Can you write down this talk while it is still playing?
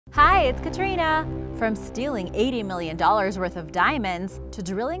Hi, it's Katrina! From stealing $80 million worth of diamonds to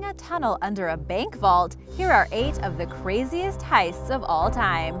drilling a tunnel under a bank vault, here are 8 of the craziest heists of all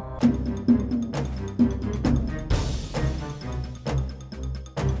time.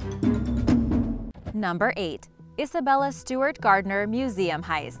 Number 8. Isabella Stewart Gardner Museum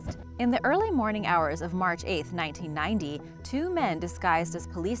Heist. In the early morning hours of March 8, 1990, 2 men disguised as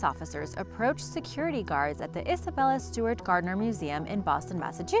police officers approached security guards at the Isabella Stewart Gardner Museum in Boston,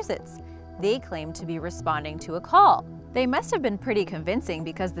 Massachusetts. They claimed to be responding to a call. They must have been pretty convincing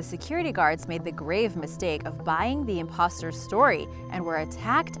because the security guards made the grave mistake of buying the imposter's story and were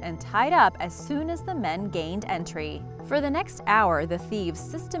attacked and tied up as soon as the men gained entry. For the next hour, the thieves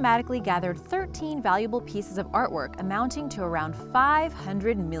systematically gathered 13 valuable pieces of artwork amounting to around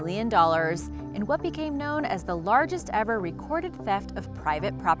 $500 million in what became known as the largest ever recorded theft of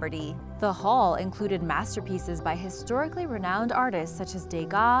private property. The haul included masterpieces by historically renowned artists such as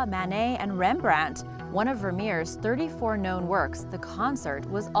Degas, Manet, and Rembrandt. One of Vermeer's 34 known works, The Concert,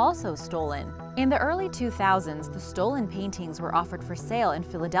 was also stolen. In the early 2000s, the stolen paintings were offered for sale in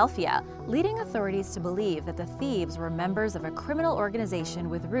Philadelphia, leading authorities to believe that the thieves were members of a criminal organization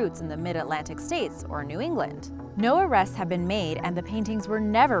with roots in the mid-Atlantic states or New England. No arrests have been made and the paintings were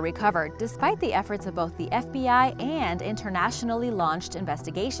never recovered, despite the efforts of both the FBI and internationally launched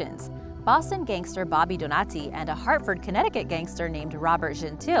investigations. Boston gangster Bobby Donati and a Hartford, Connecticut gangster named Robert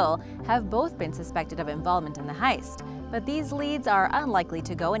Gentile have both been suspected of involvement in the heist. But these leads are unlikely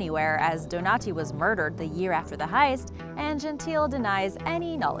to go anywhere, as Donati was murdered the year after the heist, and Gentile denies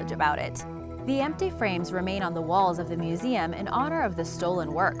any knowledge about it. The empty frames remain on the walls of the museum in honor of the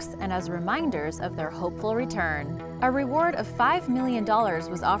stolen works and as reminders of their hopeful return. A reward of $5 million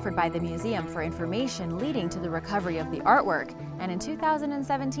was offered by the museum for information leading to the recovery of the artwork, and in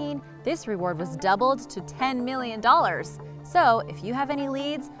 2017, this reward was doubled to $10 million. So, if you have any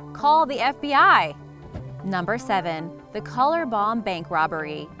leads, call the FBI! Number 7. The Color Bomb Bank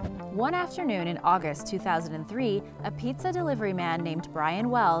Robbery. One afternoon in August 2003, a pizza delivery man named Brian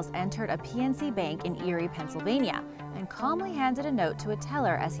Wells entered a PNC Bank in Erie, Pennsylvania, and calmly handed a note to a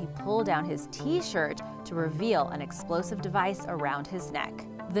teller as he pulled down his T-shirt to reveal an explosive device around his neck.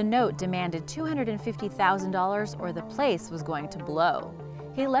 The note demanded $250,000 or the place was going to blow.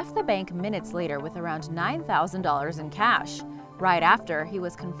 He left the bank minutes later with around $9,000 in cash. Right after, he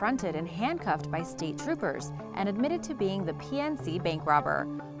was confronted and handcuffed by state troopers and admitted to being the PNC bank robber.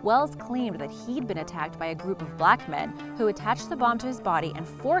 Wells claimed that he'd been attacked by a group of black men who attached the bomb to his body and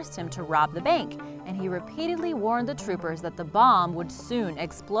forced him to rob the bank, and he repeatedly warned the troopers that the bomb would soon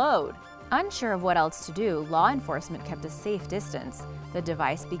explode. Unsure of what else to do, law enforcement kept a safe distance. The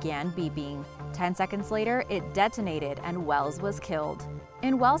device began beeping. 10 seconds later, it detonated and Wells was killed.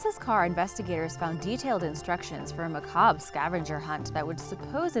 In Wells's car, investigators found detailed instructions for a macabre scavenger hunt that would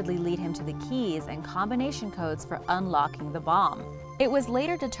supposedly lead him to the keys and combination codes for unlocking the bomb. It was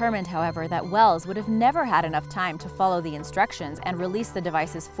later determined, however, that Wells would have never had enough time to follow the instructions and release the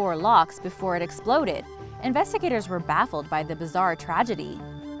device's 4 locks before it exploded. Investigators were baffled by the bizarre tragedy.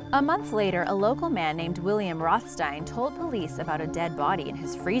 A month later, a local man named William Rothstein told police about a dead body in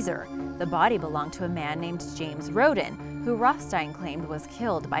his freezer. The body belonged to a man named James Roden, who Rothstein claimed was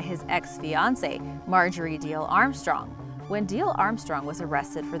killed by his ex-fiancée, Marjorie Diehl Armstrong. When Diehl Armstrong was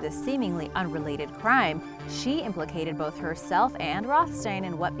arrested for this seemingly unrelated crime, she implicated both herself and Rothstein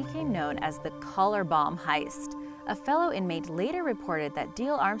in what became known as the Color Bomb Heist. A fellow inmate later reported that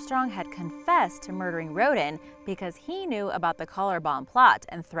Diehl Armstrong had confessed to murdering Roden because he knew about the color bomb plot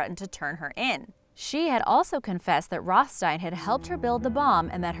and threatened to turn her in. She had also confessed that Rothstein had helped her build the bomb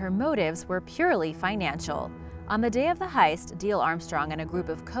and that her motives were purely financial. On the day of the heist, Diehl Armstrong and a group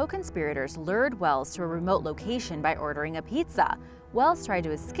of co-conspirators lured Wells to a remote location by ordering a pizza. Wells tried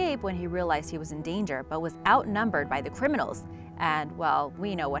to escape when he realized he was in danger, but was outnumbered by the criminals. And, well,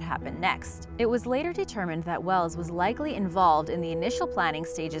 we know what happened next. It was later determined that Wells was likely involved in the initial planning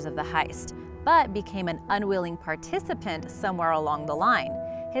stages of the heist, but became an unwilling participant somewhere along the line.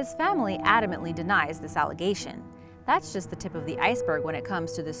 His family adamantly denies this allegation. That's just the tip of the iceberg when it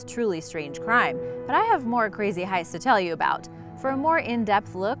comes to this truly strange crime, but I have more crazy heists to tell you about. For a more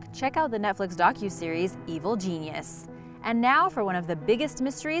in-depth look, check out the Netflix docuseries Evil Genius. And now for one of the biggest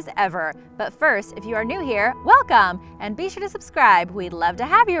mysteries ever. But first, if you are new here, welcome! And be sure to subscribe, we'd love to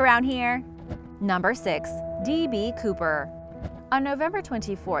have you around here! Number 6. D.B. Cooper. On November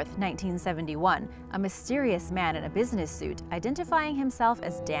 24, 1971, a mysterious man in a business suit, identifying himself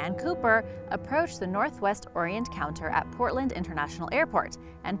as Dan Cooper, approached the Northwest Orient counter at Portland International Airport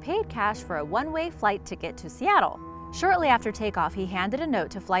and paid cash for a one-way flight ticket to Seattle. Shortly after takeoff, he handed a note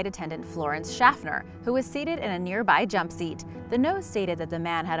to flight attendant Florence Schaffner, who was seated in a nearby jump seat. The note stated that the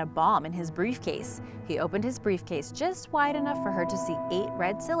man had a bomb in his briefcase. He opened his briefcase just wide enough for her to see 8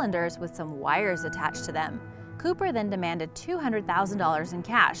 red cylinders with some wires attached to them. Cooper then demanded $200,000 in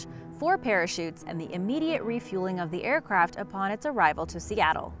cash, 4 parachutes, and the immediate refueling of the aircraft upon its arrival to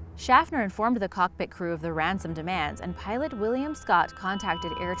Seattle. Schaffner informed the cockpit crew of the ransom demands, and pilot William Scott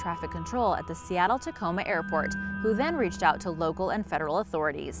contacted air traffic control at the Seattle-Tacoma Airport, who then reached out to local and federal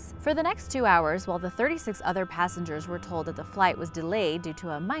authorities. For the next 2 hours, while the 36 other passengers were told that the flight was delayed due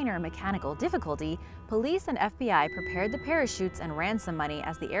to a minor mechanical difficulty, police and FBI prepared the parachutes and ransom money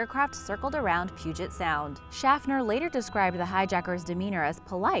as the aircraft circled around Puget Sound. Schaffner later described the hijackers' demeanor as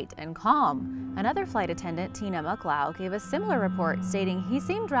polite and calm. Another flight attendant, Tina McLeod, gave a similar report stating he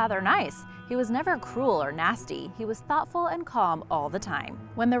seemed rather nice. He was never cruel or nasty. He was thoughtful and calm all the time.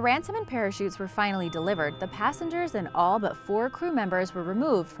 When the ransom and parachutes were finally delivered, the passengers and all but 4 crew members were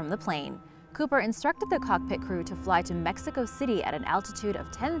removed from the plane. Cooper instructed the cockpit crew to fly to Mexico City at an altitude of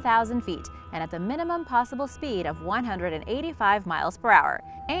 10,000 feet and at the minimum possible speed of 185 miles per hour,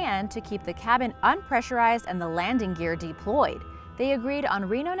 and to keep the cabin unpressurized and the landing gear deployed. They agreed on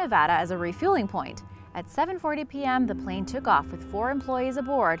Reno, Nevada as a refueling point. At 7:40 p.m., the plane took off with 4 employees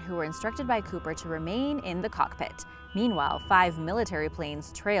aboard who were instructed by Cooper to remain in the cockpit. Meanwhile, 5 military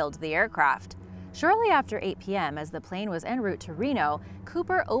planes trailed the aircraft. Shortly after 8 p.m., as the plane was en route to Reno,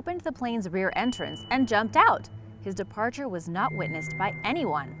 Cooper opened the plane's rear entrance and jumped out. His departure was not witnessed by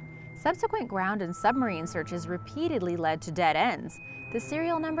anyone. Subsequent ground and submarine searches repeatedly led to dead ends. The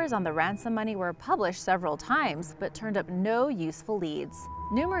serial numbers on the ransom money were published several times, but turned up no useful leads.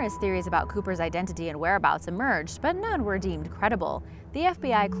 Numerous theories about Cooper's identity and whereabouts emerged, but none were deemed credible. The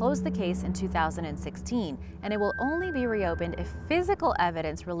FBI closed the case in 2016, and it will only be reopened if physical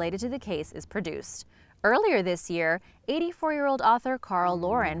evidence related to the case is produced. Earlier this year, 84-year-old author Carl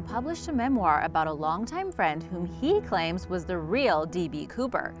Lauren published a memoir about a longtime friend whom he claims was the real D.B.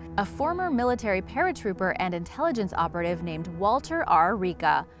 Cooper, a former military paratrooper and intelligence operative named Walter R.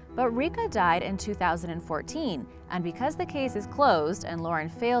 Ricca. But Ricca died in 2014, and because the case is closed and Lauren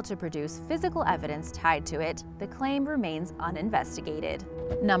failed to produce physical evidence tied to it, the claim remains uninvestigated.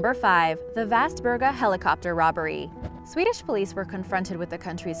 Number 5. The Vastberga helicopter robbery. Swedish police were confronted with the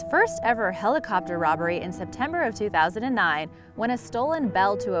country's first ever helicopter robbery in September of 2009 when a stolen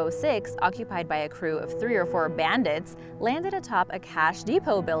Bell 206, occupied by a crew of 3 or 4 bandits, landed atop a cash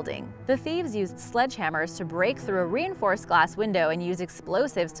depot building. The thieves used sledgehammers to break through a reinforced glass window and used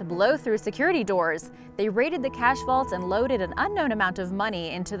explosives to blow through security doors. They raided the cash vaults and loaded an unknown amount of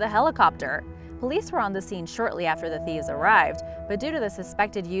money into the helicopter. Police were on the scene shortly after the thieves arrived, but due to the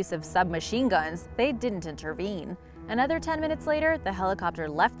suspected use of submachine guns, they didn't intervene. Another 10 minutes later, the helicopter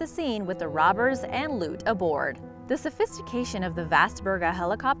left the scene with the robbers and loot aboard. The sophistication of the Vastberga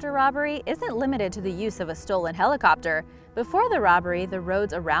helicopter robbery isn't limited to the use of a stolen helicopter. Before the robbery, the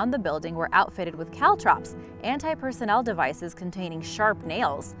roads around the building were outfitted with caltrops, anti-personnel devices containing sharp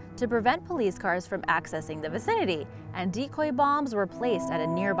nails, to prevent police cars from accessing the vicinity, and decoy bombs were placed at a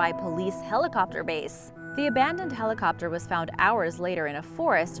nearby police helicopter base. The abandoned helicopter was found hours later in a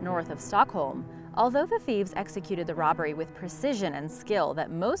forest north of Stockholm. Although the thieves executed the robbery with precision and skill that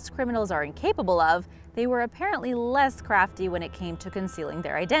most criminals are incapable of, they were apparently less crafty when it came to concealing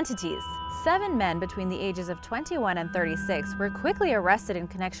their identities. 7 men between the ages of 21 and 36 were quickly arrested in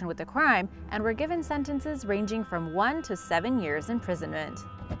connection with the crime and were given sentences ranging from 1 to 7 years imprisonment.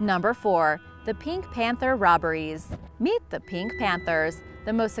 Number 4. The Pink Panther robberies. Meet the Pink Panthers,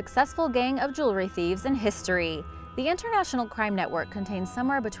 the most successful gang of jewelry thieves in history. The international crime network contains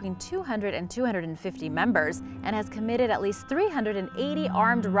somewhere between 200 and 250 members and has committed at least 380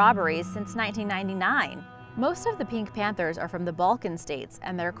 armed robberies since 1999. Most of the Pink Panthers are from the Balkan states,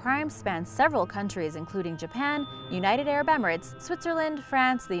 and their crimes span several countries including Japan, United Arab Emirates, Switzerland,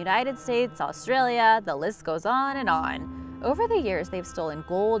 France, the United States, Australia, the list goes on and on. Over the years, they've stolen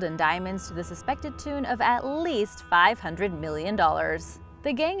gold and diamonds to the suspected tune of at least $500 million.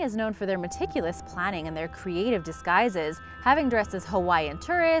 The gang is known for their meticulous planning and their creative disguises, having dressed as Hawaiian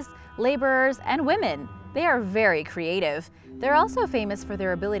tourists, laborers, and women. They are very creative. They're also famous for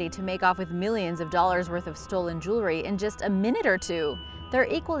their ability to make off with millions of dollars worth of stolen jewelry in just a minute or two. Their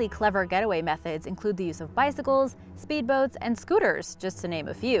equally clever getaway methods include the use of bicycles, speedboats, and scooters, just to name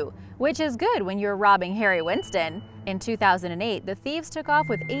a few, which is good when you're robbing Harry Winston. In 2008, the thieves took off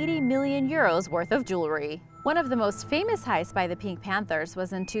with 80 million euros worth of jewelry. One of the most famous heists by the Pink Panthers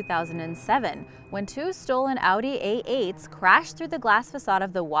was in 2007, when two stolen Audi A8s crashed through the glass facade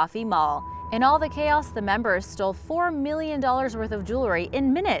of the Wafi Mall. In all the chaos, the members stole $4 million worth of jewelry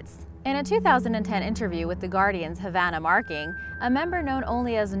in minutes. In a 2010 interview with The Guardian's Havana Marking, a member known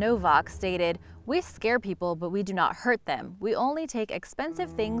only as Novak stated, "We scare people, but we do not hurt them. We only take expensive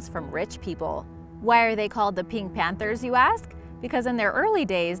things from rich people." Why are they called the Pink Panthers, you ask? Because in their early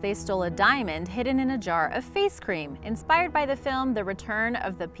days, they stole a diamond hidden in a jar of face cream, inspired by the film The Return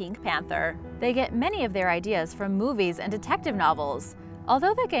of the Pink Panther. They get many of their ideas from movies and detective novels.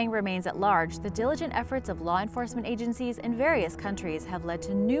 Although the gang remains at large, the diligent efforts of law enforcement agencies in various countries have led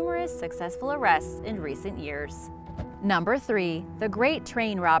to numerous successful arrests in recent years. Number 3. The Great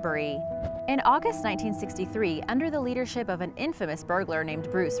Train Robbery. In August 1963, under the leadership of an infamous burglar named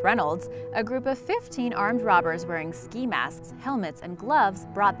Bruce Reynolds, a group of 15 armed robbers wearing ski masks, helmets, and gloves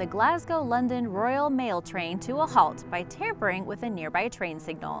brought the Glasgow-London Royal Mail train to a halt by tampering with a nearby train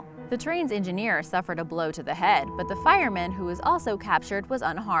signal. The train's engineer suffered a blow to the head, but the fireman, who was also captured, was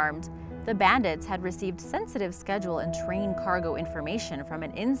unharmed. The bandits had received sensitive schedule and train cargo information from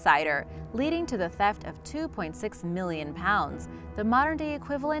an insider, leading to the theft of £2.6 million, the modern-day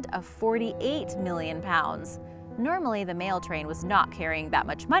equivalent of £48 million. Normally, the mail train was not carrying that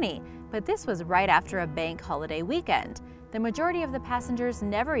much money, but this was right after a bank holiday weekend. The majority of the passengers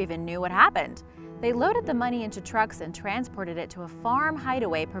never even knew what happened. They loaded the money into trucks and transported it to a farm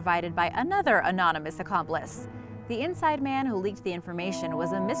hideaway provided by another anonymous accomplice. The inside man who leaked the information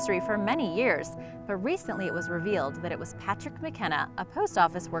was a mystery for many years, but recently it was revealed that it was Patrick McKenna, a post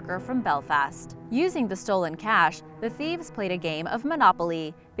office worker from Belfast. Using the stolen cash, the thieves played a game of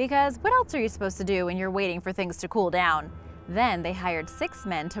Monopoly, because what else are you supposed to do when you're waiting for things to cool down? Then they hired 6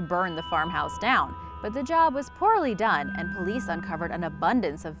 men to burn the farmhouse down, but the job was poorly done and police uncovered an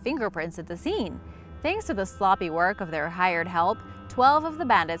abundance of fingerprints at the scene. Thanks to the sloppy work of their hired help, 12 of the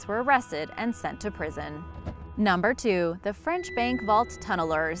bandits were arrested and sent to prison. Number 2. The French Bank Vault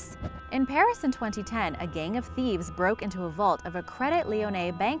Tunnelers. In Paris in 2010, a gang of thieves broke into a vault of a Credit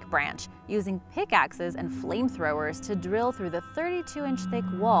Lyonnais bank branch, using pickaxes and flamethrowers to drill through the 32-inch thick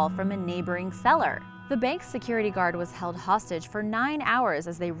wall from a neighboring cellar. The bank's security guard was held hostage for 9 hours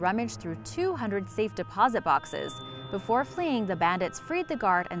as they rummaged through 200 safe deposit boxes. Before fleeing, the bandits freed the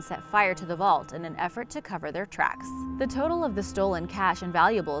guard and set fire to the vault in an effort to cover their tracks. The total of the stolen cash and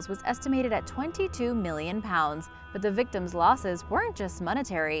valuables was estimated at £22 million, but the victims' losses weren't just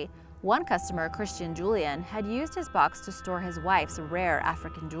monetary. One customer, Christian Julian, had used his box to store his wife's rare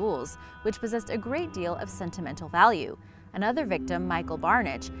African jewels, which possessed a great deal of sentimental value. Another victim, Michael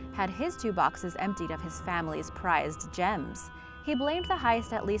Barnich, had his 2 boxes emptied of his family's prized gems. He blamed the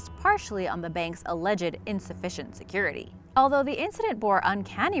heist at least partially on the bank's alleged insufficient security. Although the incident bore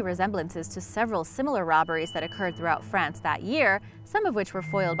uncanny resemblances to several similar robberies that occurred throughout France that year, some of which were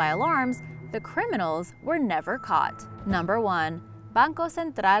foiled by alarms, the criminals were never caught. Number 1. Banco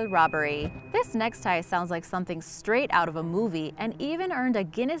Central Robbery. This next heist sounds like something straight out of a movie and even earned a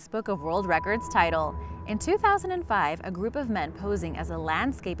Guinness Book of World Records title. In 2005, a group of men posing as a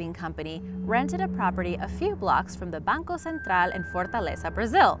landscaping company rented a property a few blocks from the Banco Central in Fortaleza,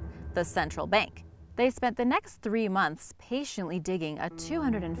 Brazil, the central bank. They spent the next 3 months patiently digging a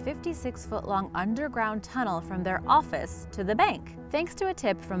 256-foot-long underground tunnel from their office to the bank. Thanks to a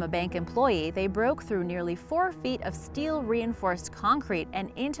tip from a bank employee, they broke through nearly 4 feet of steel-reinforced concrete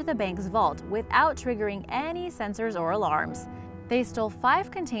and into the bank's vault without triggering any sensors or alarms. They stole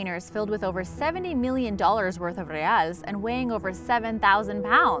 5 containers filled with over $70 million worth of reals and weighing over 7,000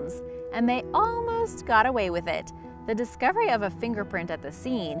 pounds. And they almost got away with it. The discovery of a fingerprint at the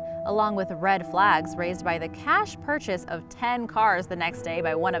scene, along with red flags raised by the cash purchase of 10 cars the next day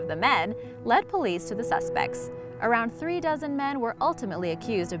by one of the men, led police to the suspects. Around 36 men were ultimately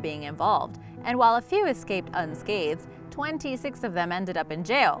accused of being involved, and while a few escaped unscathed, 26 of them ended up in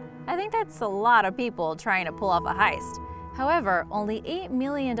jail. I think that's a lot of people trying to pull off a heist. However, only $8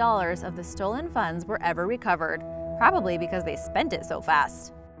 million of the stolen funds were ever recovered, probably because they spent it so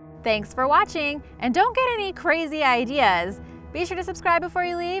fast. Thanks for watching, and don't get any crazy ideas. Be sure to subscribe before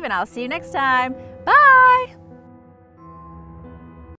you leave, and I'll see you next time. Bye!